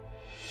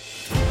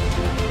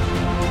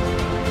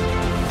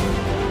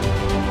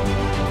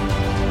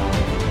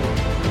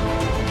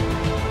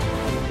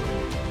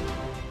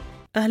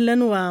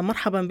أهلا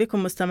ومرحبا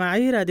بكم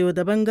مستمعي راديو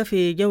دبنقا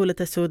في جولة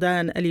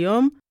السودان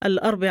اليوم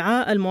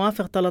الأربعاء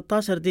الموافق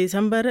 13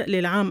 ديسمبر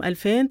للعام 2023،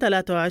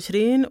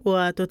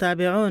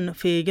 وتتابعون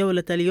في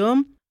جولة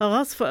اليوم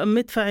غصف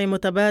مدفعي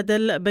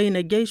متبادل بين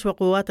الجيش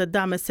وقوات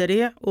الدعم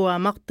السريع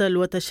ومقتل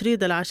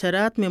وتشريد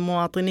العشرات من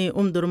مواطني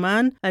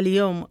درمان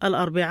اليوم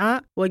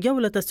الأربعاء.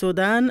 وجولة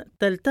السودان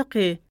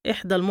تلتقي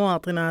إحدى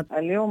المواطنات.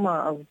 اليوم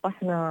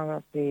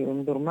أصبحنا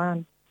في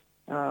درمان،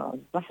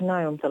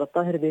 أصبحنا يوم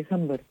 13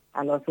 ديسمبر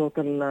على صوت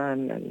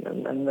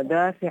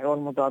المدافع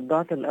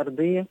والمضادات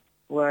الأرضية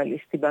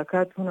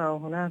والاشتباكات هنا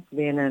وهناك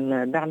بين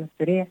الدعم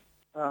السريع،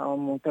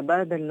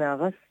 متبادل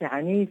غص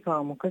عنيف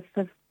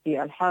ومكثف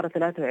في الحارة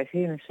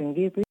 23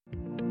 الشنقيطي.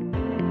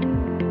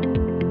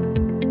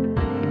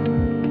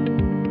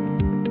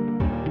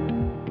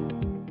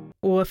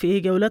 وفي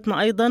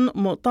جولتنا أيضا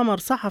مؤتمر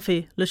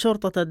صحفي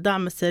لشرطة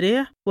الدعم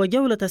السريع.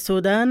 وجولة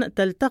السودان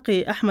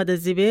تلتقي أحمد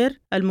الزبير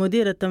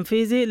المدير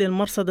التنفيذي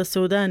للمرصد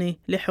السوداني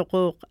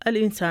لحقوق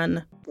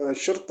الإنسان.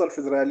 الشرطة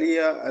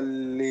الفيدرالية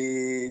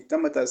اللي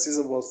تم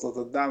تأسيسها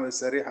بواسطة الدعم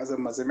السريع حسب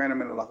ما سمعنا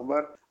من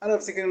الأخبار، أنا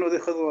أفتكر إنه دي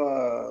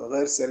خطوة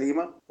غير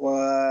سليمة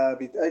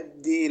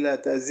وبتؤدي إلى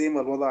تأزيم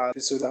الوضع في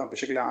السودان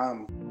بشكل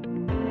عام.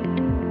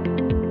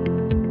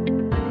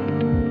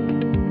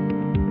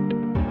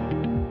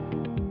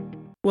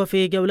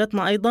 وفي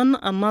جولتنا أيضا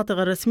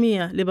الناطقة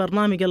الرسمية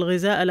لبرنامج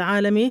الغذاء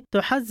العالمي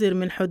تحذر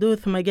من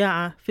حدوث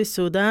مجاعة في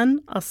السودان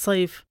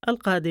الصيف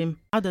القادم.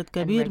 عدد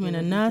كبير من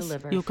الناس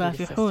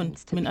يكافحون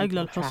من أجل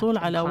الحصول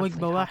على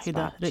وجبة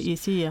واحدة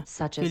رئيسية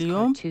في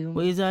اليوم،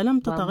 وإذا لم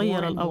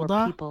تتغير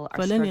الأوضاع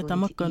فلن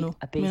يتمكنوا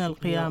من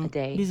القيام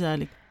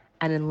بذلك.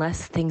 And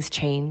unless things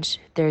change,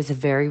 there is a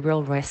very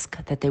real risk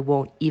that they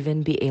won't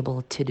even be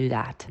able to do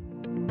that.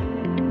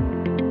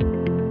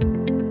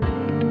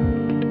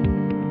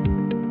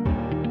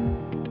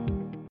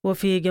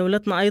 وفي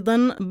جولتنا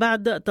أيضا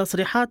بعد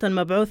تصريحات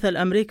المبعوث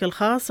الأمريكي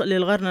الخاص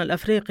للقرن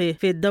الأفريقي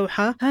في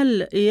الدوحة،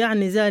 هل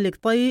يعني ذلك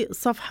طي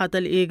صفحة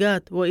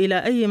الإيجاد؟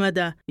 وإلى أي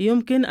مدى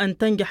يمكن أن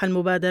تنجح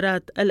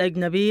المبادرات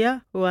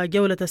الأجنبية؟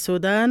 وجولة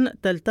السودان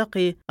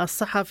تلتقي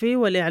الصحفي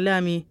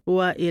والإعلامي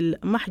وائل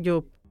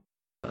محجوب.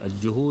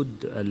 الجهود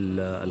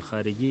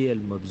الخارجية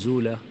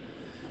المبذولة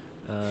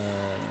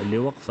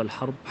لوقف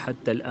الحرب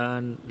حتى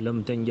الآن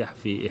لم تنجح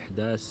في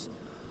إحداث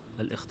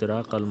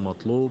الاختراق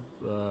المطلوب،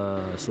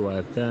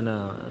 سواء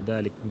كان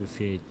ذلك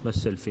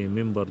تمثل في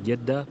منبر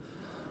جدة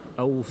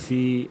أو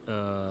في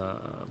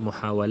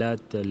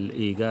محاولات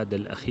الإيجاد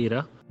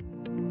الأخيرة.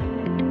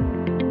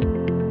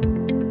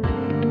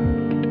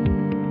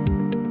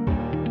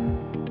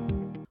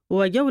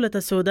 وجولة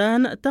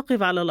السودان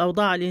تقف على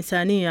الأوضاع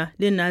الإنسانية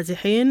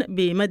للنازحين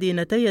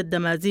بمدينتي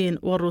الدمازين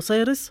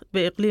والروسيرس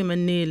بإقليم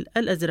النيل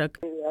الأزرق.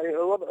 يعني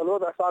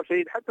الوضع صعب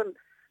شديد، حتى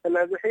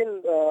النازحين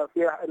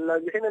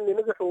اللي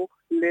نزحوا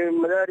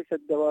لمدارس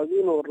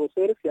الدمازين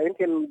والروسيرس، يعني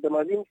يمكن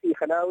الدمازين في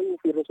خلاوي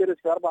وفي الروسيرس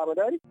في 4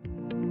 مدارس.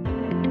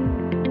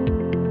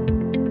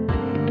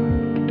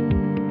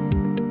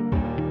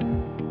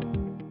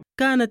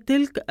 كانت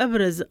تلك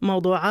أبرز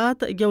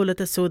موضوعات جولة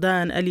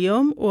السودان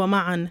اليوم،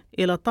 ومعا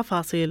إلى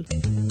التفاصيل.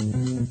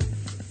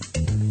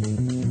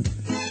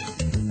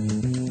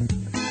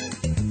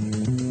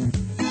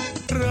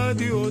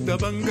 راديو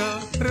دبنقا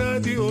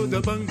راديو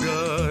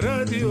دبنقا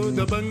راديو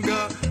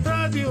دبنقا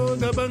راديو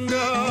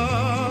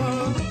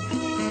دبنقا.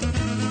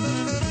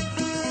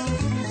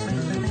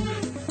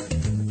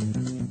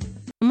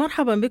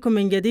 مرحبا بكم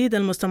من جديد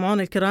المستمعون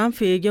الكرام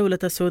في جولة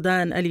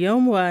السودان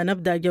اليوم،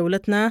 ونبدأ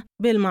جولتنا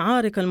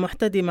بالمعارك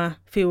المحتدمة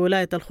في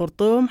ولاية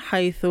الخرطوم،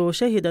 حيث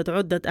شهدت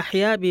عدة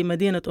أحياء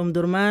بمدينة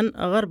درمان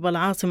غرب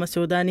العاصمة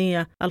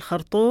السودانية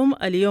الخرطوم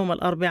اليوم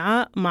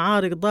الأربعاء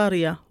معارك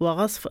ضارية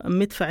وغصف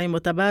مدفعي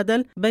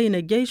متبادل بين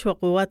الجيش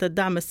وقوات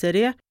الدعم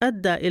السريع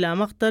أدى إلى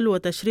مقتل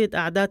وتشريد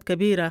أعداد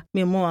كبيرة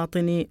من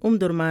مواطني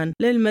درمان.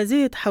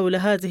 للمزيد حول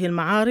هذه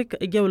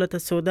المعارك جولة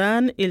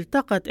السودان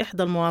التقت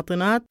إحدى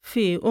المواطنات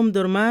في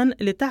درمان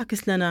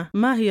لتعكس لنا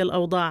ما هي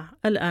الأوضاع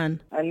الآن.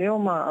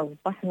 اليوم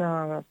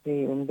أصبحنا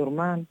في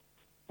درمان،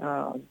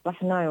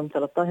 أصبحنا يوم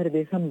 13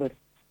 ديسمبر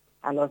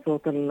على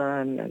صوت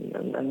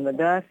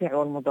المدافع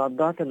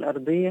والمضادات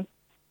الأرضية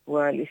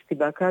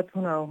والاشتباكات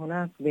هنا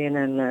وهناك بين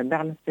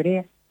الدعم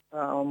السريع،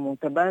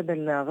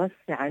 متبادل غص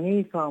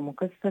عنيف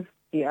ومكثف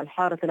في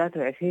الحارة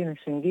 23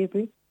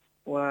 الشنقيطي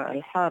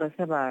والحارة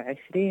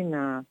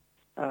 27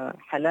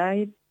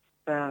 حلايب.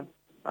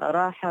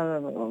 راح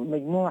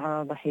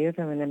مجموعة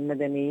ضحيتها من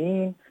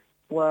المدنيين،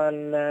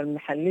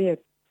 والمحلية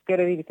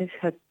كروي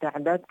بتشهد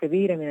أعداد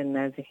كبيرة من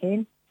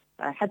النازحين،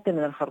 حتى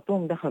من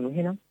الخرطوم دخلوا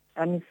هنا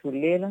أمس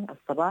والليلة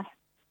الصباح،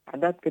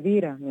 أعداد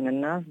كبيرة من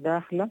الناس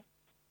داخلة.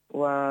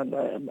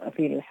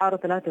 وفي الحارة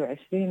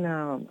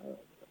 23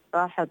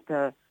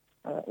 راحت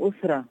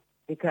أسرة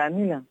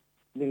كاملة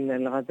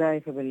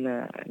بالغزائف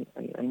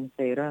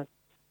وبالمسيرات،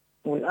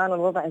 والآن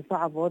الوضع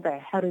صعب، وضع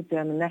حرج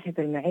من ناحية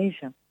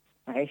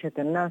معيشة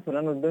الناس،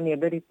 ولأنه الدنيا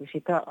برد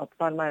وشتاء،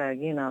 أطفال ما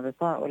لاقينا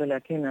غطاء ولا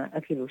لاقينا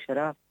أكل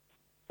وشراب،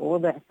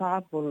 ووضع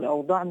صعب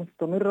والأوضاع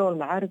مستمرة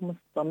والمعارك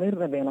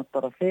مستمرة بين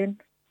الطرفين.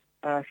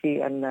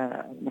 في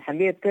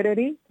محلية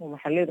كرري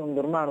ومحلية أم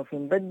درمان وفي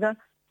مبدة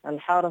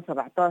الحارة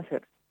 17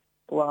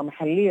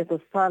 ومحلية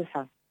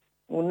الصالحة،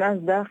 والناس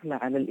داخلة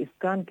على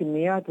الإسكان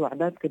كميات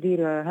وأعداد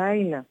كبيرة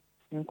هائلة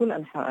من كل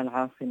أنحاء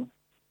العاصمة.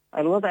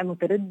 الوضع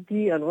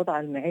متردي، الوضع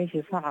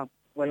المعيشي صعب،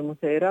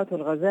 والمسيرات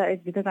والغزائز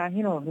بتقع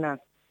هنا وهناك،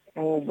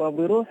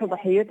 وبيروحوا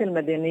ضحية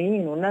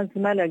المدنيين والناس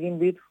ما لاقين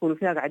بيدخلوا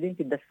فيها، قاعدين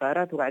في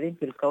الدفارات وقاعدين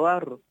في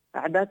الكوارث،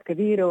 أعداد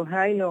كبيرة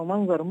وهائلة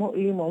ومنظر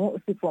مؤلم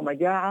ومؤسف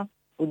ومجاعة،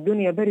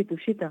 والدنيا برد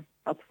وشتاء،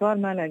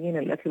 أطفال ما لاقين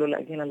الأكل ولا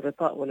لاقين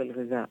الغطاء ولا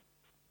الغذاء.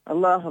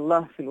 الله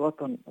الله في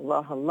الوطن،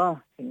 الله الله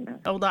في الناس.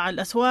 أوضاع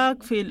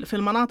الأسواق في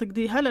المناطق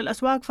دي، هل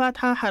الأسواق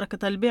فاتحة؟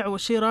 حركة البيع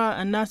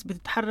والشراء الناس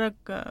بتتحرك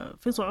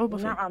في صعوبة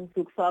فيه؟ نعم،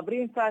 سوق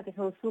صابرين فاتح،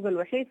 هو السوق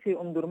الوحيد في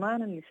أم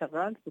درمان اللي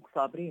شغال سوق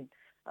صابرين.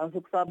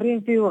 سوق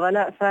صابرين فيه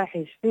غلاء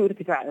فاحش، فيه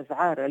ارتفاع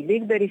أسعار، اللي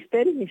يقدر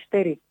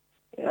يشتري.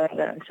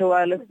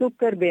 شوال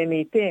السكر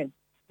ب200،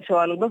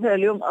 شوال البصل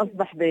اليوم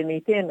أصبح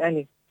ب200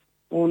 ألف،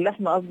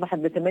 واللحمة أصبحت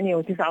ب8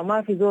 و9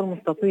 وما في زور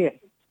مستطيع.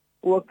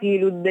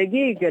 وكيلو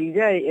الدقيق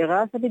الجاي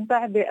إغاثة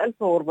بتباع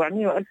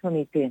ب1400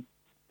 و1200 في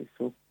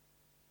السوق.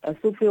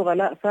 السوق فيه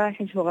غلاء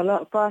فاحش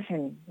وغلاء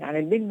طاحن، يعني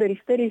اللي بيقدر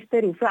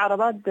يشتري، وفي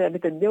عربات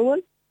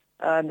بتتجول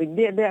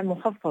بتبيع بيع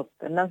مخفض.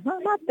 الناس ما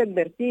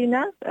بتقدر، في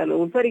ناس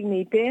والفرق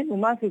 200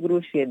 وما في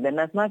قروش يد،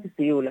 الناس ما في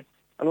سيولة.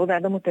 الوضع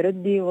ده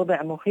متردي،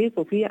 وضع مخيف،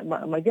 وفي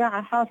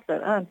مجاعة حاصلة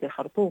الآن في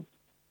الخرطوم.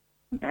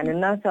 يعني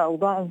الناس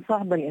أوضاعهم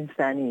صعبة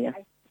الإنسانية.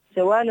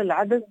 شوال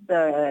العدس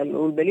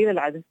والبليلة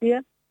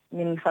العدسية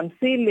من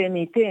 50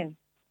 ل200،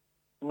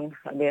 من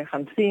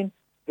 50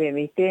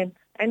 ل200.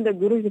 عندك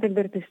قروش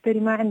بتقدر تشتري،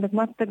 ما عندك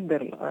ما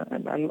بتقدر.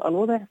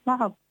 الوضع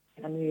صعب،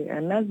 يعني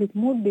الناس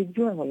بتموت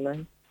بالجوع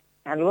والله.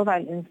 يعني الوضع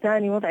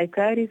الإنساني وضع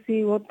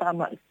كارثي، وضع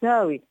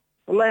مأساوي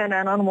والله.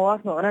 يعني أنا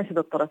مواطنة وأناشد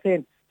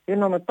الطرفين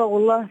إنهم يتقوا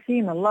الله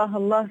فينا، الله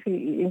الله في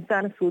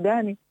الإنسان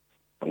السوداني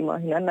والله،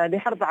 لأن دي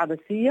حرب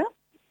عبثية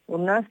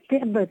والناس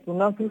تعبت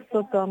والناس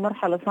وصلت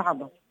مرحلة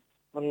صعبة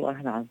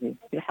والله العظيم.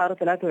 في حارة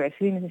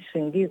 23 في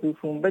الشنقيط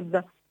وفي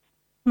مبدة،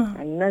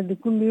 يعني الناس دي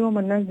كل يوم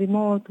الناس دي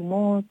موت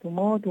وموت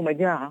وموت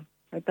ومجاعة.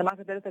 أنت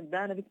معك 3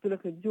 دانة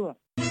بيقتلك الجوع.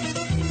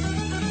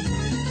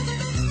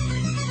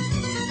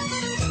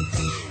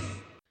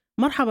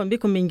 مرحبا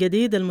بكم من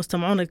جديد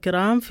المستمعون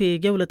الكرام في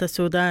جولة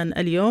السودان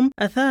اليوم.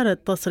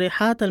 أثارت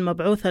تصريحات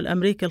المبعوث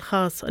الأمريكي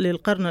الخاص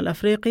للقرن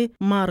الأفريقي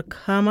مارك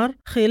هامر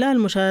خلال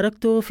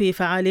مشاركته في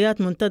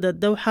فعاليات منتدى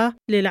الدوحة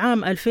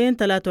للعام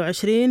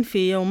 2023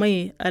 في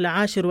يومي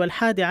 10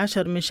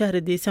 و11 من شهر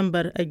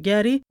ديسمبر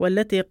الجاري،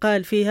 والتي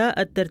قال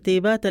فيها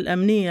الترتيبات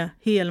الأمنية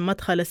هي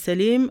المدخل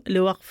السليم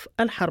لوقف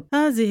الحرب.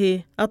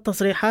 هذه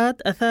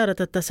التصريحات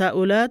أثارت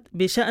التساؤلات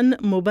بشأن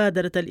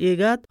مبادرة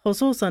الإيجاد،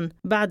 خصوصا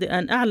بعد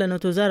أن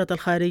أعلنت وزارة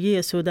الخارجية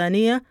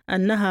السودانية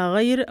أنها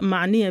غير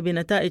معنية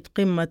بنتائج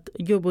قمة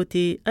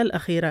جوبوتي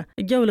الأخيرة.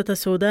 جولة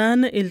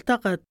السودان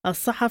التقت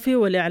الصحفي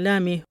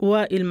والإعلامي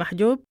وائل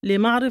محجوب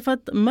لمعرفة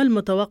ما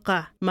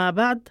المتوقع ما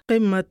بعد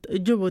قمة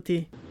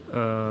جوبوتي.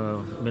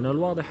 من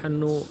الواضح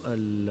أنه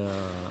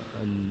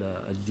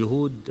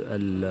الجهود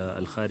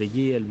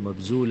الخارجية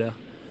المبذولة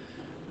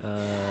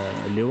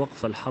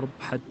لوقف الحرب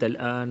حتى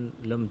الآن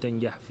لم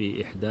تنجح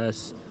في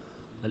إحداث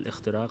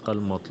الاختراق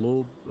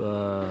المطلوب،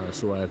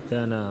 سواء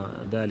كان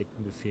ذلك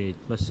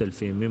يتمثل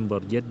في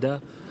منبر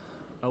جدة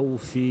أو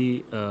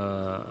في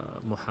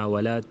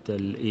محاولات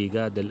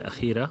الإيجاد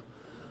الأخيرة.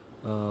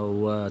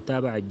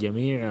 وتابع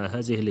الجميع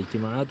هذه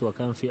الاجتماعات،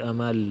 وكان في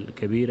أمال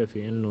كبيرة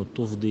في أنه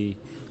تفضي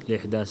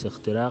لإحداث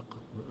اختراق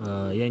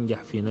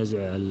ينجح في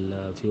نزع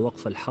في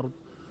وقف الحرب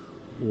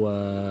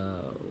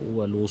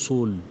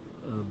والوصول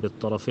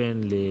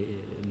بالطرفين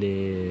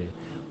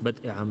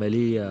لبدء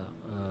عملية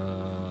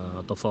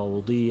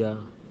تفاوضية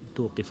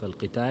توقف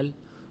القتال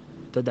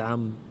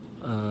تدعم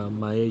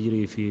ما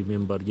يجري في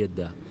منبر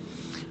جدة.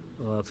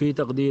 في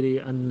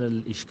تقديري أن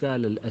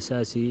الإشكال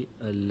الأساسي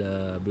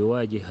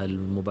بيواجه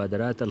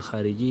المبادرات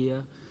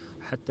الخارجية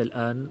حتى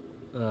الآن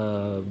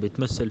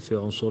بتمثل في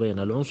عنصرين.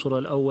 العنصر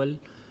الأول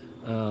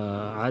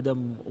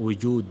عدم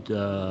وجود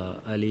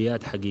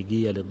آليات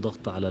حقيقية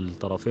للضغط على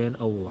الطرفين،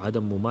 أو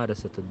عدم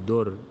ممارسة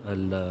دور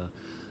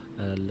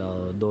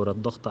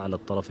الضغط على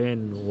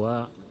الطرفين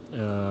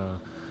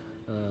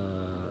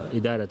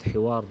إدارة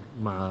حوار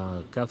مع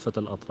كافة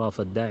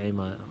الأطراف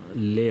الداعمة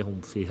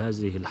لهم في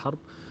هذه الحرب.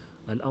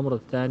 الأمر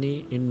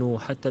الثاني أنه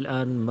حتى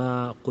الآن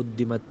ما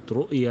قدمت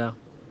رؤية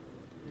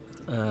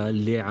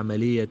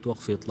لعملية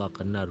وقف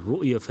إطلاق النار،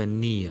 رؤية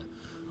فنية،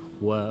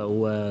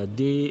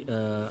 ودي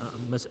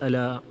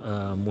مسألة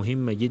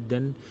مهمة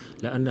جدا،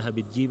 لأنها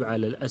بتجيب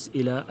على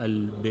الأسئلة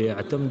اللي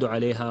بيعتمدوا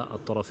عليها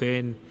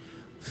الطرفين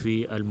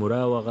في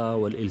المراوغة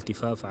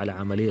والالتفاف على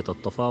عملية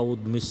التفاوض،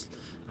 مثل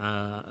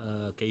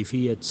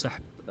كيفية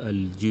سحب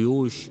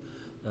الجيوش،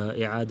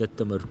 إعادة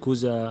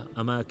تمركزها،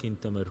 أماكن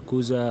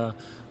تمركزها،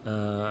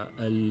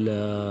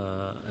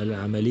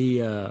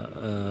 العملية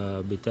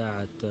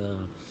بتاعة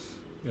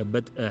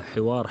بدء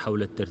حوار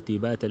حول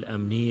الترتيبات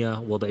الأمنية،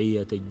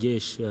 وضعية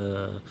الجيش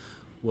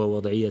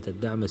ووضعية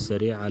الدعم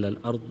السريع على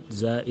الأرض،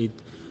 زائد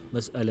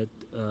مسألة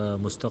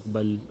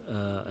مستقبل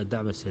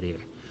الدعم السريع.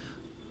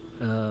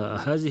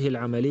 هذه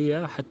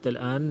العملية حتى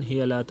الآن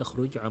هي لا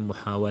تخرج عن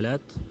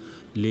محاولات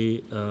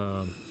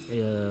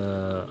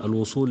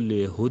للوصول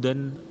لهدى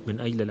من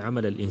أجل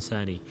العمل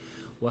الإنساني،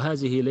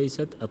 وهذه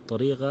ليست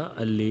الطريقة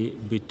اللي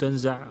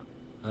بتنزع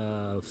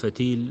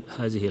فتيل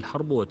هذه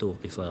الحرب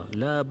وتوقفها.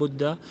 لا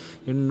بد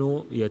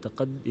أنه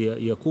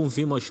يكون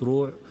في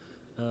مشروع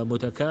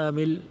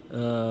متكامل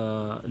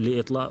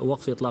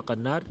لوقف إطلاق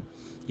النار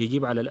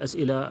يجيب على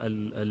الأسئلة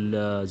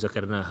اللي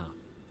ذكرناها،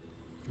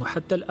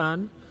 وحتى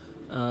الآن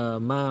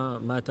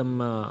ما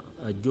تم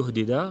الجهد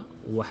ده،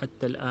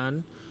 وحتى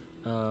الآن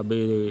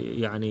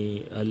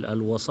يعني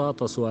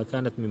الوساطة سواء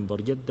كانت من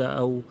برجدة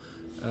أو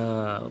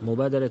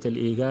مبادرة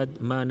الإيجاد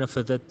ما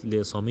نفذت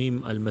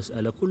لصميم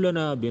المسألة.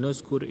 كلنا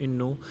بنذكر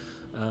إنه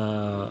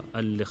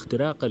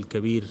الاختراق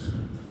الكبير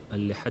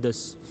اللي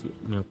حدث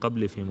من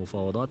قبل في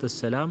مفاوضات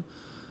السلام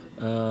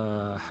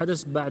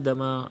حدث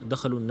بعدما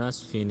دخلوا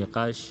الناس في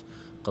نقاش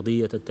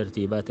قضية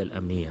الترتيبات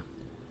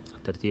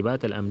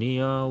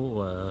الأمنية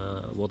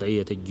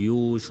ووضعية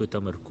الجيوش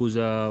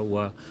وتمركزها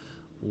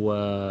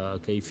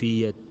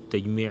وكيفية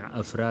تجميع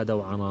أفراد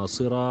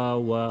وعناصرها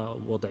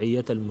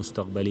ووضعية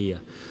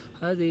المستقبلية.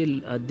 هذه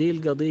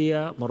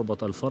القضية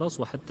مربط الفرس،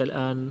 وحتى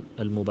الآن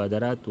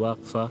المبادرات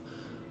واقفة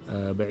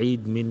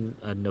بعيد من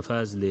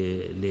النفاذ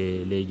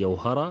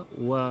لجوهرة،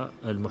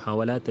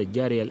 والمحاولات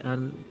الجارية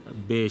الآن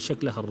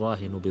بشكلها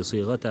الراهن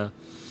وبصيغتها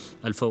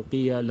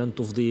الفوقية لن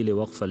تفضي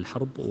لوقف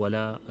الحرب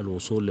ولا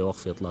الوصول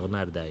لوقف إطلاق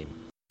نار دائم.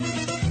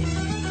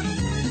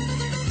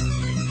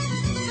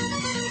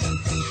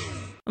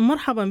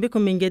 مرحبا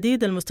بكم من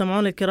جديد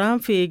المستمعون الكرام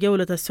في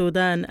جولة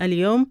السودان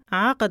اليوم.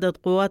 عقدت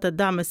قوات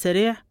الدعم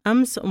السريع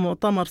أمس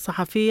مؤتمر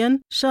صحفيا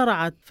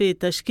شرعت في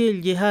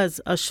تشكيل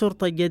جهاز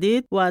الشرطة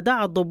الجديد،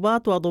 ودعت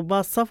ضباط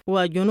وضباط صف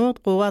وجنود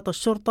قوات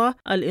الشرطة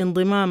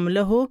الانضمام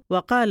له،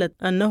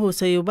 وقالت أنه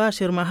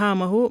سيباشر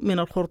مهامه من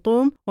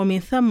الخرطوم ومن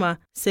ثم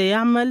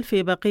سيعمل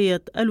في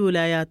بقية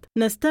الولايات.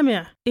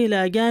 نستمع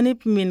إلى جانب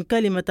من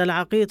كلمة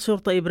العقيد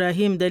شرطة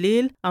إبراهيم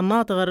دليل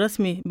الناطق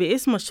الرسمي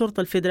باسم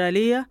الشرطة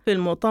الفيدرالية في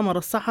المؤتمر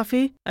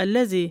الصحفي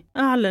الذي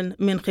أعلن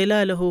من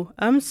خلاله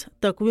أمس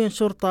تكوين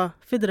شرطة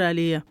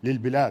فيدرالية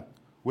للبلاد،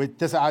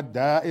 واتسعت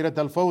دائرة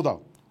الفوضى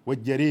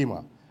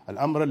والجريمة،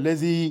 الأمر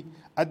الذي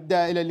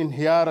أدى إلى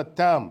الانهيار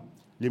التام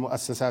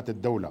لمؤسسات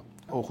الدولة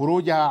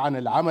وخروجها عن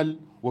العمل،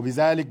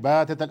 وبذلك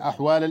باتت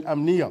الأحوال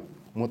الأمنية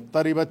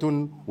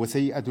مضطربة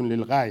وسيئة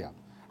للغاية،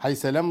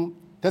 حيث لم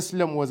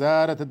تسلم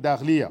وزارة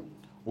الداخلية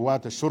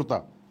قوات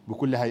الشرطة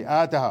بكل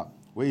هيئاتها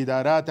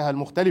وإداراتها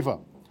المختلفة،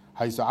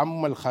 حيث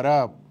عم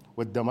الخراب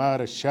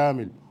والدمار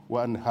الشامل،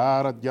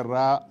 وانهارت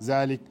جراء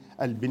ذلك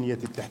البنية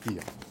التحتية،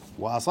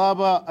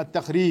 وأصاب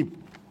التخريب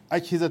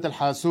أجهزة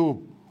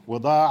الحاسوب،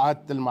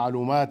 وضاعت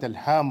المعلومات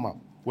الهامة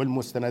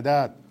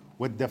والمستندات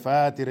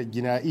والدفاتر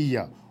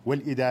الجنائية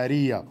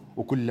والإدارية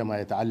وكل ما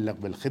يتعلق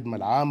بالخدمة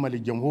العامة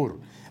للجمهور.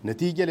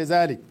 نتيجة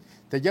لذلك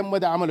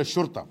تجمد عمل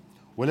الشرطة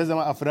ولزم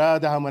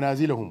أفرادها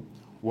منازلهم،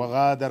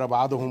 وغادر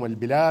بعضهم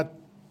البلاد،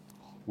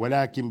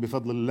 ولكن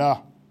بفضل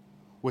الله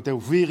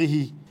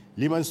وتوفيقه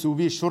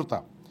لمنسوبي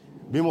الشرطة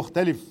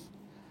بمختلف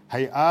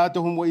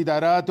هيئاتهم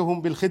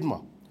وإداراتهم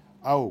بالخدمة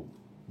أو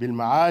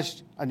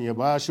بالمعاش أن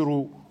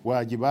يباشروا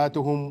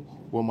واجباتهم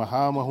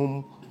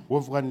ومهامهم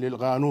وفقا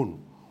للقانون.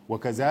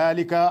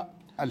 وكذلك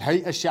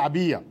الهيئة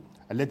الشعبية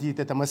التي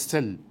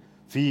تتمثل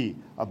في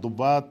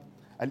الضباط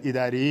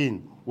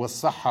الإداريين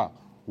والصحة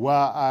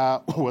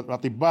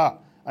والأطباء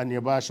أن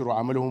يباشروا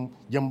عملهم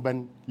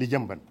جنبا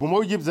لجنبا.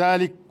 بموجب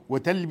ذلك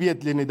وتلبية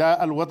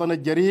لنداء الوطن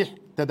الجريح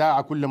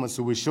تداعى كل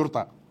منسوبي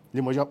الشرطة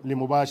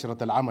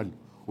لمباشرة العمل،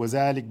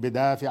 وذلك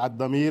بدافع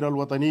الضمير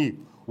الوطني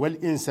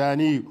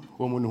والإنساني.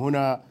 ومن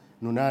هنا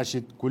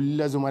نناشد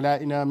كل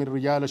زملائنا من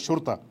رجال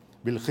الشرطة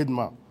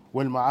بالخدمة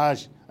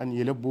والمعاش أن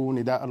يلبوا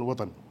نداء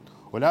الوطن.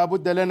 ولا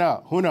بد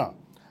لنا هنا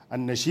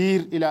أن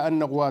نشير إلى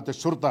أن قوات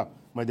الشرطة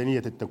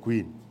مدنية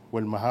التكوين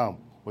والمهام،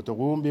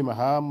 وتقوم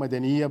بمهام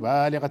مدنية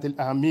بالغة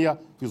الأهمية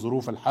في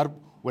ظروف الحرب،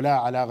 ولا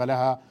علاقة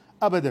لها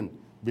أبدا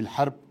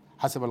بالحرب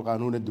حسب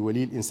القانون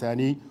الدولي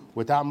الإنساني.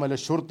 وتعمل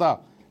الشرطة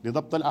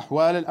لضبط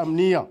الأحوال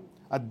الأمنية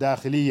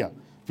الداخلية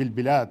في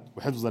البلاد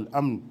وحفظ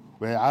الأمن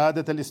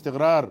وإعادة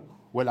الاستقرار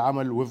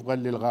والعمل وفقا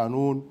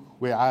للقانون،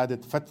 وإعادة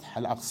فتح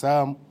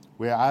الأقسام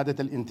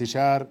وإعادة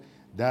الانتشار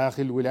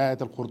داخل ولاية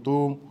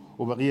الخرطوم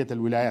وبقية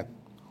الولايات،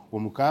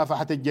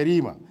 ومكافحة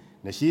الجريمة.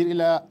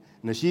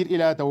 نشير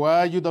إلى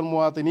تواجد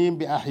المواطنين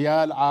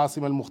بأحياء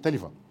العاصمة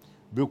المختلفة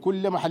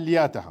بكل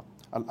محلياتها،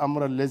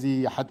 الأمر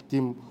الذي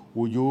يحتم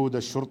وجود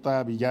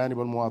الشرطة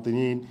بجانب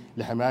المواطنين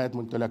لحماية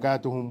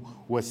ممتلكاتهم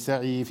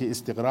والسعي في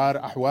استقرار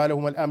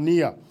أحوالهم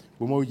الأمنية.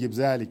 بموجب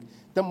ذلك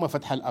تم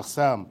فتح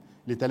الأقسام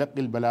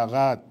لتلقي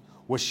البلاغات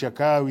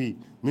والشكاوي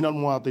من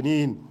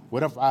المواطنين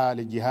ورفعها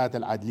للجهات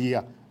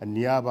العدلية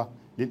النيابة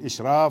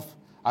للإشراف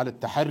على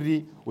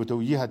التحري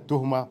وتوجيه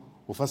التهمة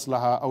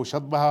وفصلها أو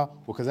شطبها،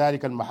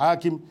 وكذلك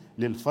المحاكم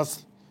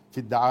للفصل في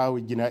الدعاوى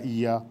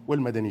الجنائية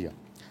والمدنية.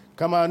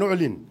 كما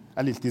نعلن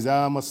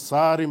الالتزام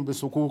الصارم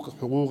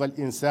بحقوق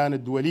الإنسان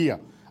الدولية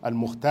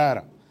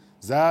المختارة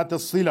ذات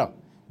الصلة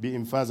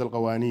بإنفاذ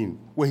القوانين،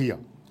 وهي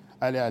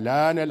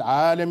الإعلان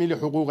العالمي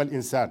لحقوق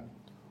الإنسان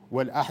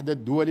والعهد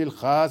الدولي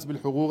الخاص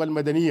بالحقوق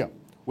المدنية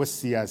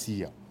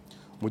والسياسية،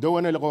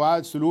 مدونة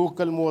لقواعد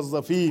سلوك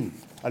الموظفين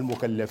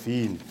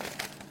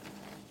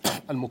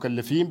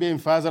المكلفين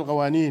بإنفاذ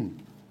القوانين،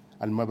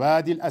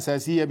 المبادئ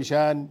الأساسية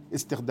بشأن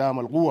استخدام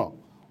القوة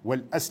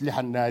والأسلحة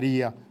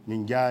النارية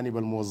من جانب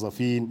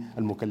الموظفين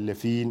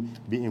المكلفين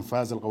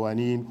بإنفاذ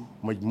القوانين،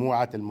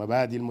 مجموعة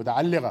المبادئ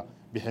المتعلقة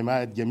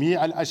بحماية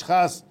جميع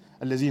الأشخاص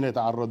الذين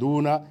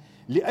يتعرضون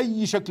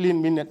لأي شكل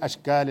من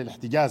الأشكال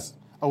الاحتجاز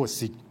أو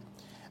السجن،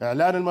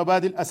 إعلان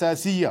المبادئ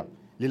الأساسية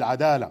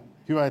للعدالة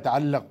فيما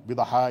يتعلق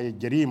بضحايا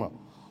الجريمة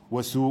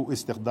وسوء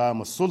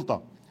استخدام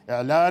السلطة،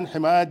 إعلان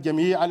حماية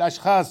جميع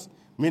الأشخاص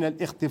من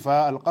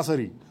الاختفاء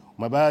القسري،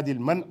 مبادئ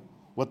المنع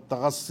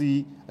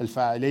والتغصي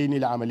الفاعلين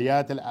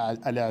لعمليات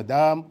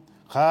الإعدام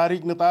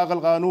خارج نطاق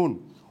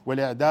القانون،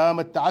 والإعدام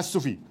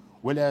التعسفي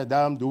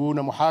والإعدام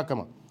دون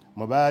محاكمة،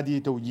 مبادئ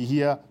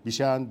توجيهية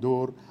بشأن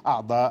دور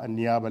أعضاء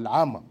النيابة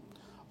العامة،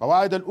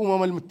 قواعد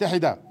الأمم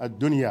المتحدة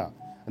الدنيا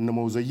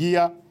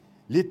النموذجية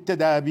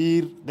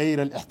للتدابير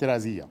غير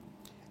الاحترازية،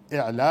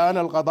 إعلان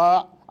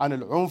القضاء عن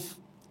العنف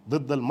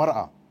ضد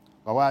المرأة،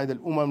 قواعد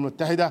الأمم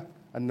المتحدة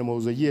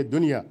النموذجية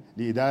الدنيا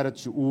لإدارة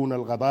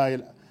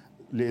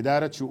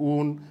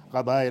شؤون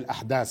قضايا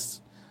الأحداث،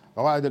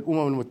 قواعد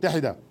الأمم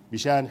المتحدة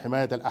بشأن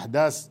حماية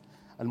الأحداث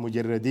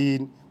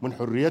المجردين من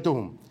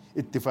حريتهم،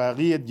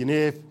 اتفاقية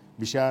جنيف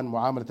بشأن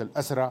معاملة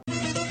الأسرى.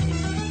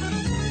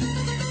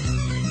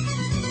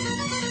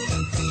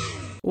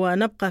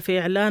 ونبقى في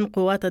إعلان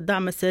قوات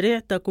الدعم السريع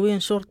تكوين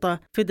شرطة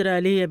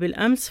فيدرالية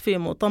بالأمس. في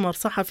مؤتمر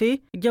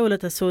صحفي جولة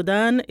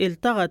السودان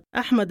التقت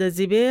أحمد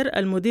الزبير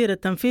المدير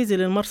التنفيذي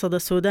للمرصد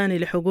السوداني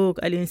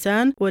لحقوق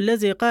الإنسان،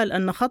 والذي قال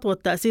أن خطوة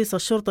تأسيس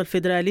الشرطة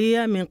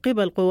الفيدرالية من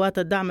قبل قوات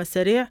الدعم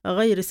السريع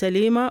غير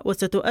سليمة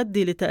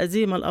وستؤدي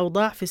لتأزيم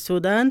الأوضاع في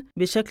السودان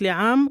بشكل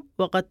عام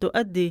وقد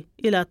تؤدي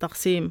إلى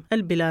تقسيم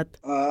البلاد.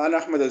 أنا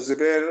أحمد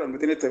الزبير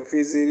المدير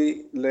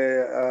التنفيذي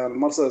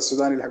للمرصد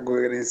السوداني لحقوق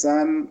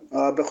الإنسان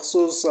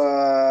بخصوص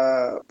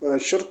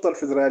الشرطة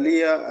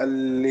الفيدرالية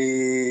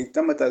اللي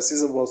تم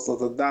تأسيسها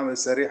بواسطة الدعم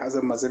السريع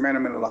حسب ما سمعنا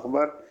من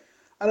الأخبار.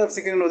 أنا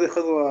أفتكر إنه دي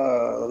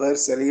خطوة غير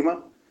سليمة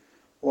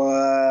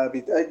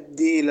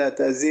وبتؤدي إلى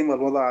تأزيم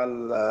الوضع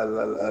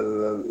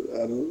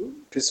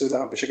في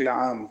السودان بشكل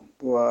عام،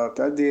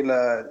 وبتؤدي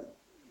إلى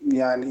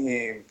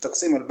يعني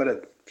تقسيم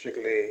البلد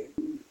بشكل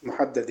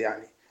محدد.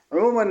 يعني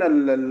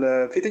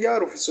عموما في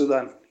تجارب في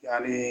السودان،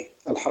 يعني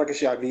الحركة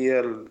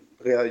الشعبية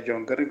غير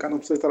جون كارين كانوا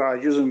مسيطرة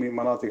على جزء من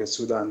مناطق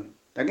السودان،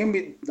 لكن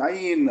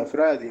بتعين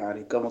أفراد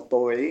يعني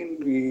كمتطوعين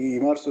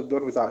يمارسوا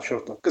الدور بتاع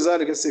الشرطة.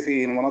 كذلك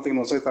في المناطق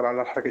المسيطرة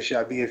على الحركة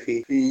الشعبية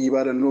في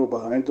جبال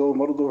النوبة عندهم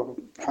برضو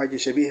حاجة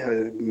شبيهة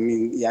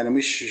من يعني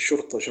مش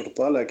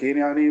شرطة لكن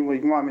يعني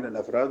مجموعة من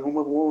الأفراد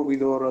هم بيقوموا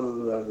بدور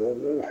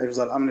حفظ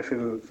الأمن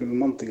في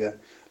المنطقة،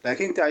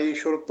 لكن تعيين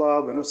شرطة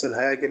بنفس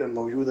الهياكل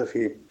الموجودة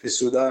في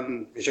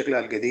السودان بشكلها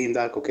القديم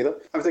ذاك وكده.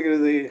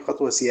 أعتقد دي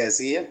خطوة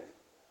سياسية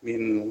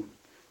من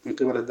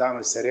قبل الدعم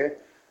السريع،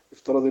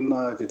 يفترض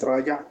انها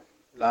تتراجع،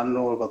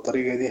 لانه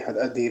بالطريقه دي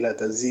حتؤدي الى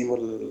تأزيم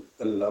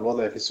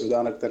الوضع في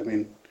السودان اكثر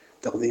من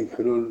تقديم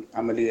حلول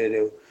عمليه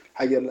له.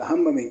 الحاجه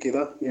الاهم من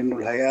كده انه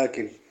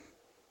الهياكل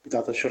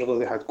بتاعت الشرطه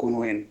دي حتكون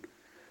وين،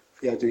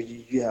 فيها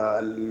توجيهها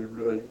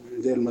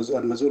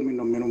المسؤول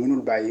منهم منو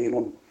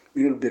البعينهم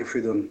منو اللي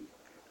بيرفضهم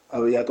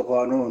او ياتوا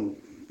قانون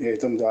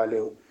يعتمدوا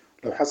عليه.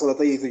 لو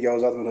حصلت اي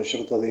تجاوزات من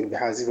الشرطه دي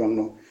بحاسبها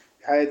انه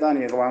حاجه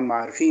ثانيه. طبعا ما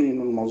عارفين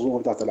انه المنظومه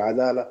بتاعت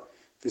العداله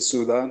في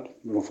السودان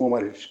بمفهوم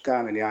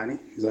الكامل، يعني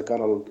إذا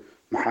كان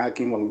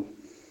المحاكم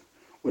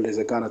ولا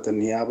إذا كانت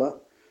النيابة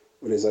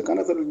ولا إذا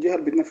كانت الجهة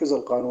اللي بتنفذ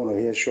القانون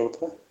وهي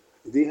الشرطة،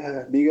 دي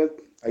بقت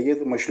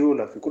أيضا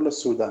مشلولة في كل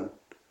السودان،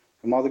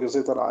 في المناطق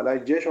يسيطر على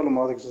الجيش ولا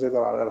المناطق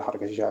يسيطر على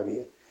الحركة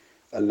الشعبية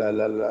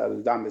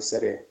الدعم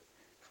السريع.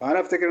 فأنا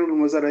أفتكر إن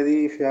المسألة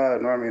دي فيها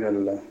نوع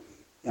من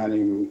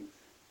يعني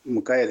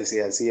مكايدة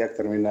سياسية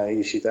أكثر من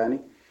أي شيء تاني،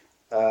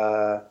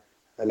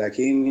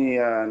 لكن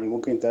يعني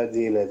ممكن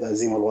تؤدي إلى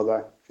تأزيم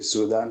الوضع في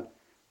السودان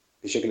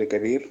بشكل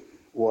كبير،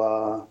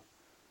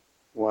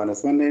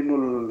 ونتمنى إنه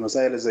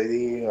المسائل زي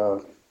دي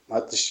ما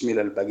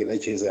تشمل باقي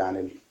الأجهزة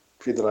يعني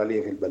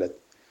الفيدرالية في البلد.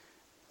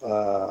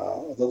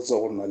 ده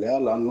تصورنا لها،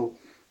 لأنه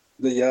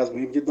ده جهاز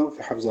مهم جدا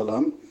في حفظ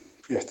الأمن،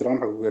 في احترام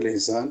حقوق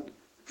الإنسان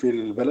في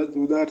البلد،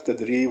 ودار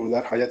تدريب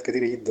ودار حاجات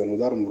كثيرة جدا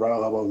ودار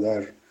مراقبة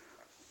ودار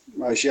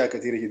أشياء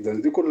كثيرة جدا،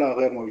 دي كلها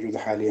غير موجودة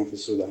حاليا في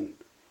السودان.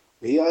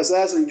 هي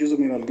أساساً جزء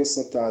من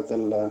القصة بتاعت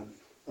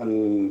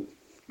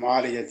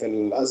معالجة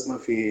الأزمة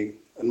في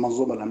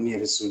المنظومة الأمنية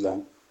في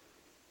السودان.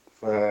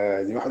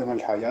 فدي واحدة من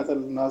الحاجات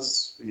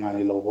الناس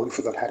يعني لو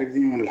وقفت الحرب دي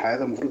من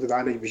الحاجات المفروض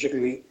تتعالج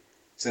بشكل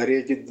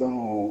سريع جدا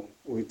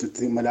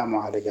وتتم لها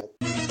معالجات.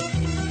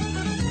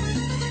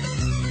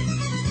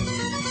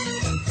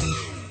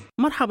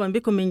 مرحبا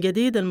بكم من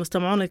جديد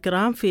المستمعون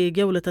الكرام في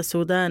جولة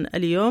السودان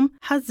اليوم.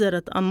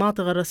 حذرت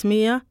الناطقة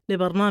الرسمية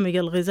لبرنامج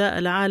الغذاء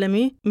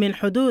العالمي من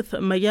حدوث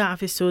مجاعة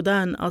في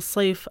السودان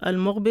الصيف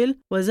المقبل،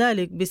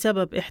 وذلك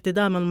بسبب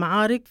احتدام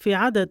المعارك في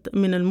عدد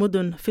من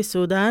المدن في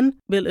السودان،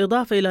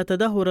 بالإضافة إلى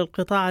تدهور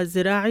القطاع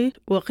الزراعي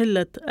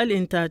وقلة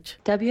الإنتاج.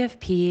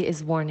 WFP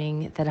is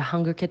warning that a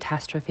hunger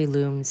catastrophe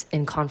looms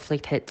in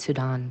conflict-hit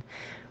Sudan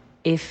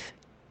if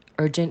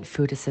urgent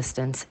food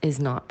assistance is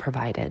not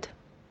provided.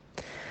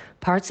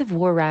 Parts of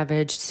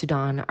war-ravaged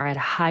Sudan are at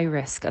high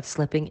risk of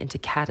slipping into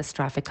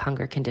catastrophic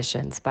hunger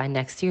conditions by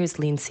next year's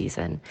lean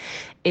season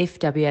if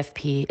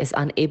WFP is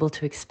unable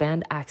to expand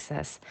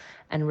access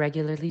and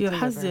regularly deliver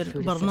يحذر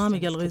food برنامج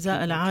assistance to الغذاء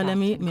people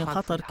العالمي trapped in من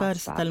خطر conflict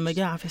كارثة hotspots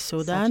المجاعة في such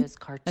السودان as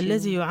Khartoum,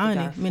 الذي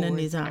يعاني the من Darfur,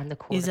 النزاع and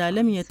the إذا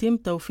لم Kordofans. يتم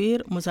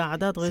توفير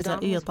مساعدات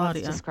غذائية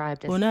طارئة.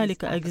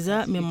 هنالك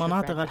أجزاء من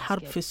مناطق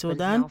الحرب في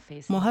السودان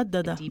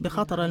مهددة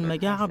بخطر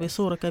المجاعة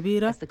بصورة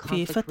كبيرة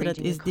في فترة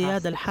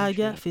ازدياد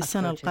الحاجة في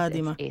السنة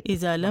القادمة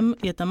إذا لم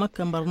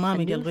يتمكن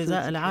برنامج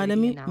الغذاء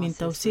العالمي من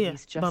توسيع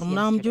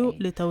برنامجه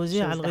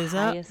لتوزيع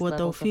الغذاء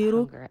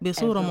وتوفيره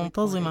بصورة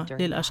منتظمة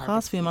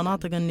للأشخاص في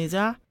مناطق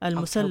النزاع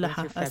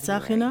المسلحة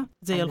الساخنة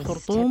زي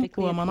الخرطوم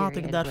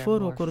ومناطق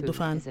دارفور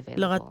وكردفان.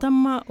 لقد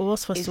تم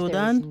وصف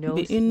السودان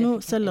بأنه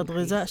سلة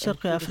غذاء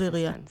شرق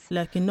أفريقيا،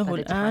 لكنه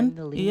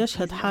الآن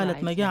يشهد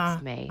حالة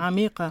مجاعة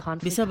عميقة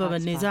بسبب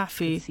النزاع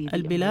في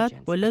البلاد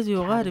والذي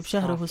يغارب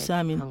شهره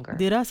الثامن.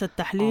 دراسة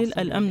تحليل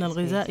الأمن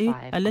الغذائي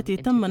التي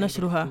تم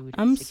نشرها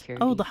أمس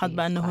أوضحت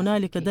بأن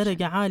هنالك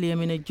درجة عالية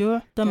من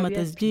الجوع تم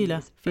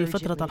تسجيلها في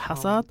فترة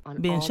الحصاد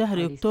بين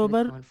شهر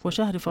أكتوبر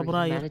وشهر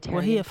فبراير،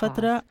 وهي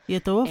فترة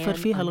يتوفر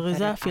فيها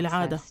الغذاء في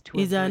العادة.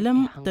 إذا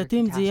لم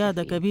تتم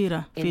زيادة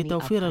كبيرة في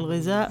توفير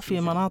الغذاء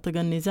في مناطق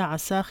النزاع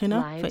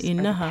الساخنة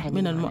فإنها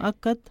من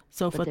المؤكد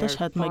سوف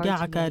تشهد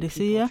مجاعة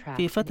كارثية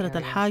في فترة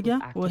الحاجة،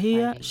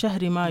 وهي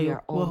شهر مايو،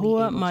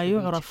 وهو ما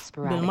يعرف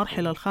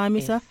بالمرحلة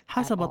الخامسة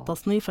حسب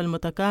التصنيف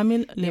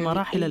المتكامل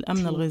لمراحل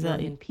الأمن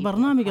الغذائي.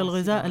 برنامج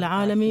الغذاء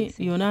العالمي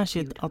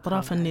يناشد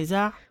أطراف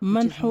النزاع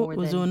منح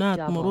أذونات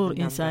مرور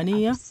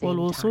إنسانية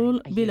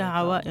والوصول بلا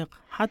عوائق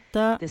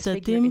حتى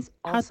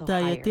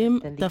يتم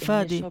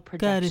تفادي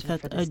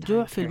كارثة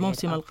الجوع في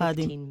الموسم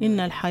القادم. إن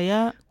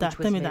الحياة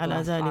تعتمد على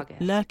ذلك،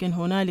 لكن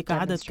هنالك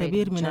عدد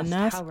كبير من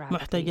الناس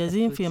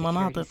محتجزين في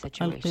مناطق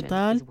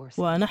القتال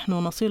ونحن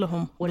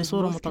نصلهم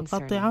بصورة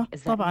متقطعة.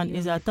 طبعا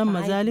إذا تم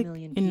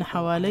ذلك إن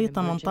حوالي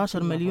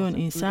 18 مليون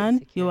إنسان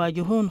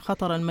يواجهون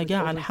خطر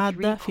المجاعة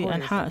الحادة في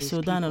أنحاء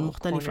السودان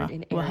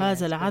المختلفة،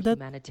 وهذا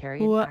العدد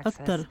هو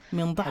أكثر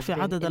من ضعف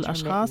عدد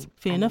الأشخاص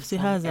في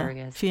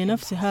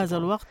نفس هذا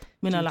الوقت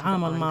من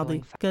العام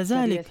الماضي.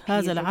 كذلك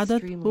هذا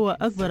العدد هو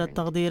أكبر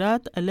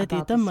التقديرات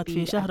التي تمت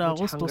في شهر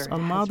أغسطس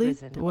الماضي،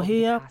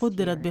 وهي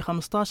قدرت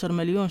ب15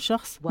 مليون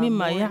شخص،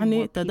 مما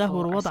يعني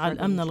تدهور وضع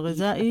الأمن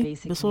الغذائي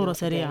بصورة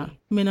سريعة.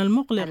 من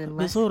المقلق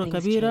بصورة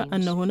كبيرة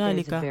أن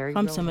هنالك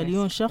 5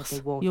 مليون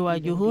شخص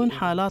يواجهون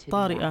حالات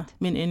طارئة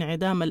من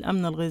انعدام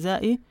الأمن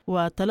الغذائي،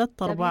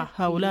 و3/4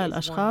 هؤلاء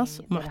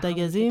الأشخاص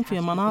محتجزين في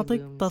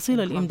مناطق تصل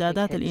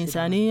الإمدادات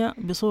الإنسانية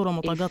بصورة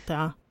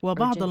متقطعة،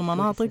 وبعض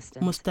المناطق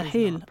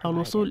مستحيل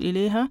الوصول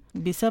إليها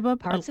بسبب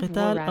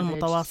القتال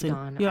المتواصل.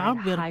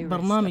 يعبر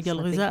برنامج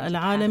الغذاء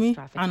العالمي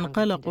عن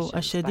قلقه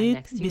الشديد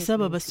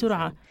بسبب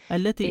السرعة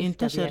التي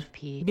انتشر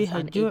بها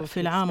الجوع في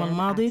العام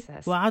الماضي،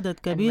 وعدد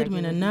كبير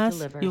من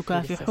الناس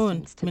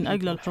يكافحون من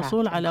أجل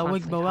الحصول على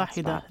وجبة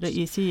واحدة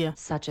رئيسية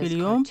في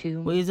اليوم،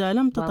 وإذا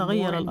لم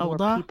تتغير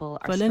الأوضاع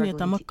فلن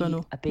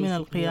يتمكنوا من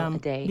القيام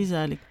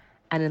بذلك.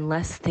 And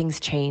unless things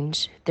change,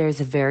 there is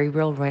a very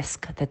real risk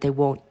that they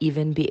won't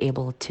even be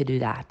able to do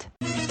that.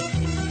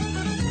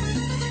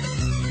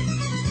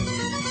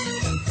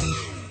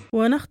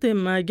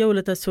 ونختم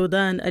جولة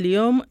السودان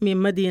اليوم من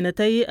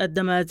مدينتي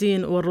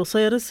الدمازين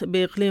والروسيرس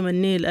بإقليم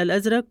النيل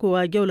الأزرق.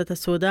 وجولة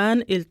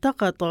السودان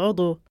التقط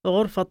عضو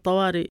غرفة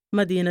طوارئ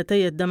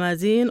مدينتي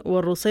الدمازين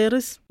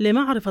والروسيرس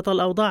لمعرفة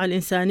الأوضاع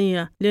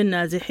الإنسانية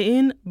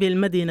للنازحين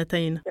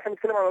بالمدينتين. نحن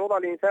نتكلم عن الوضع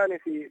الإنساني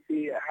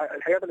في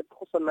الحاجات اللي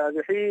بتخص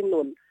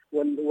النازحين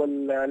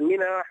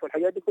والمنح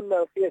والحاجات دي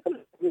كلها فيها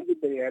كلام كبير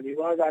جدا يعني،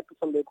 وهذا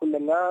اتصل بكل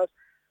الناس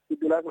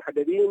بدونات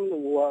محددين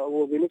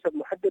وبنسب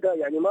محدده،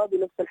 يعني ما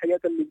بنفس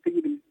الحاجات اللي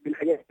بتجي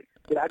بالحاجات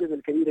بالعدد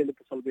الكبير اللي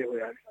اتصل به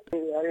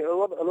يعني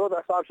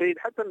الوضع صعب شديد.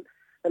 حتى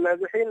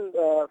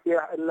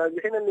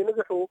النازحين اللي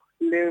نزحوا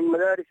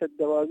لمدارس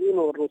الدمازين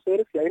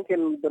والروسيرس، يعني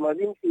يمكن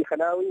الدمازين في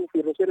خلاوي وفي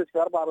الروسيرس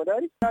في 4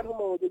 مدارس، كانوا هم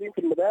موجودين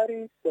في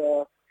المدارس.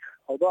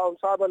 أوضاعهم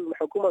صعبة.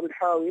 الحكومة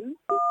بتحاول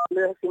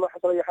ما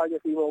حصل أي حاجة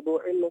في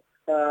موضوع إنه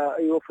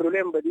يوفروا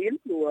لهم بديل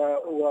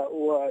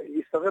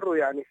ويستغروا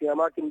يعني في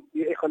أماكن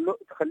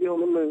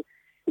تخليهم إنه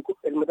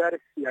المدارس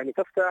يعني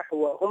تفتح،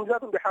 وهم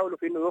ذاتهم بيحاولوا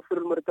في إنه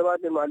يوفروا المرتبات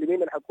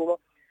للمعلمين الحكومة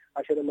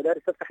عشان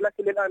المدارس تفتح،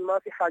 لكن للآن ما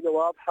في حاجة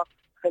واضحة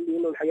تخلي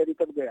إنه الحاجة دي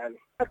تبقى يعني.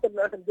 حتى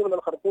للأسف ضمن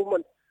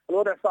الخرطوم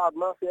الوضع صعب،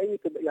 ما في أي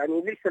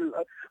يعني ليش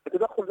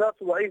التدخل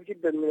ذاته ضعيف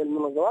جدا من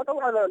المنظمات أو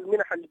على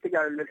المنح اللي تجي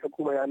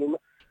للحكومة يعني.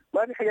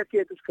 ما في حاجات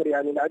كده تذكر.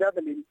 يعني الأعداد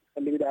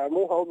اللي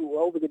بيدعموها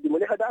أو بيقدموا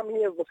لها دعم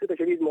هي بسيطة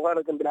شديد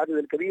مقارنة بالعدد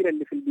الكبير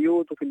اللي في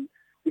البيوت وفي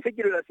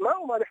بيسجلوا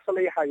الأسماء وما بيحصل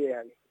أي حاجة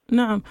يعني.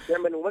 نعم.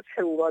 يعملوا مسح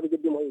وما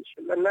بيقدموا أي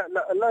شيء.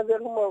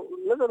 الناس هم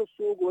نزلوا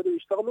السوق وبدوا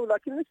يشتغلوا،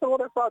 لكن لسه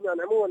الوضع صعب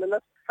يعني. عموما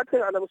الناس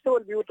حتى على مستوى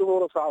البيوت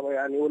أموره صعبة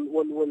يعني،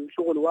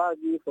 والشغل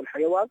واقف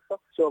والحياة واقفة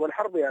بسبب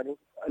الحرب. يعني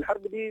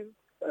الحرب دي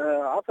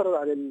عثرت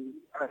على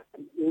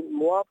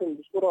المواطن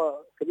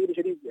بصورة كبيرة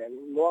شديد. يعني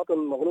المواطن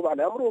مغلوب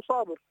على أمره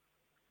وصابر.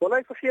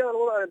 والله صحيا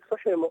الوضع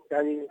الصحي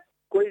يعني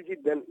كويس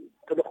جدا.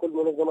 تدخل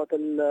منظمة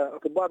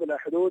الأطباء بلا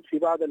حدود في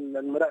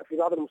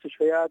بعض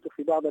المستشفيات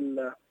وفي بعض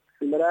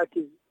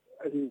المراكز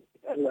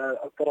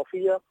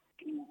الطرفية،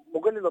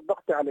 مقلل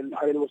الضغط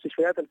على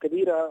المستشفيات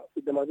الكبيرة في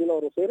الدمازين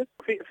والروسيرس.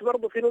 في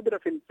برضه في ندرة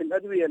في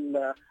الأدوية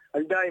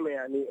الدائمة،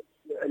 يعني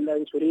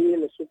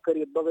الأنسولين،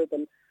 السكري، الضغط،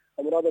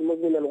 الأمراض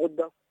المزمنة،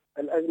 الغدة،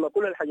 الأزمة،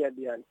 كل الحاجات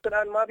دي. يعني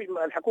الآن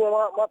الحكومة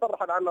ما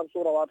صرحت عنها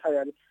بصورة واضحة.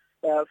 يعني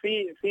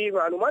في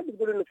معلومات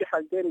بتقول إنه في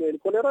حالتين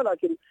للكوليرا،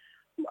 لكن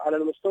على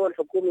المستوى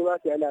الحكومي ما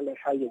في إعلان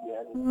للحاجة دي.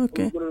 يعني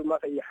بيقولوا ما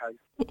في أي حاجة.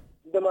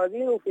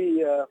 الدمازين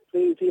وفي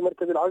في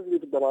مركز العزل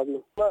في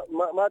الدمازين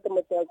ما تم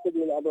التأكد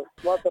من العدد،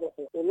 ما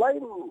صرحوا. والله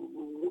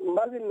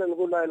ما زلنا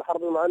نقول لا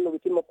الحرب، مع إنه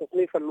بيتم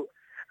التصنيف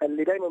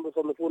اللي دائما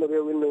بيصنفونه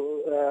به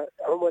إنه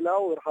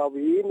عملاء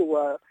وإرهابيين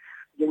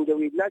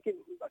وجنجويد، لكن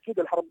أكيد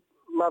الحرب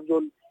ما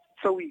بزول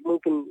تسوي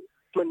ممكن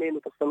تتمنى إنه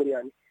تستمر.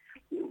 يعني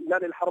لا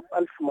الحرب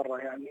 1000 مرة.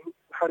 يعني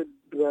حرب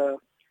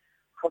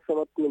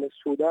خصمت من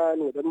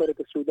السودان ودمرت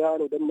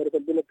السودان ودمرت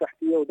البنية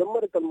التحتية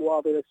ودمرت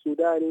المواطن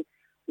السوداني،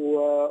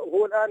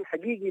 وهو الآن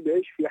حقيقي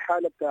بيعيش في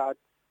حالة بتاعت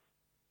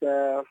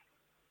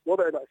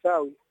وضع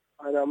مأساوي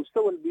على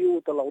مستوى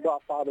البيوت. الأوضاع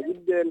صعبة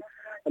جدا،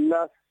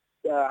 الناس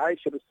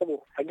عايشة بالصبر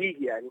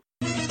حقيقي يعني.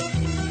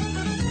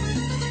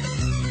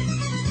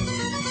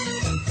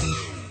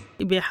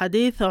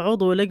 بحديث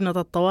عضو لجنة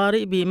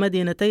الطوارئ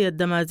بمدينتي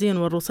الدمازين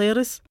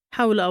والروسيرس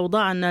حول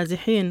أوضاع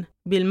النازحين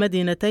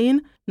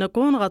بالمدينتين،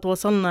 نكون قد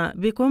وصلنا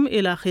بكم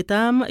إلى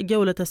ختام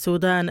جولة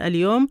السودان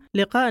اليوم.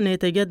 لقاء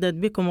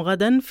يتجدد بكم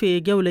غدا في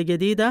جولة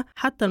جديدة.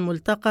 حتى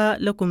الملتقى،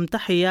 لكم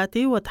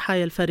تحياتي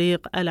وتحايا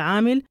الفريق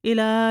العامل.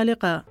 إلى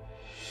لقاء.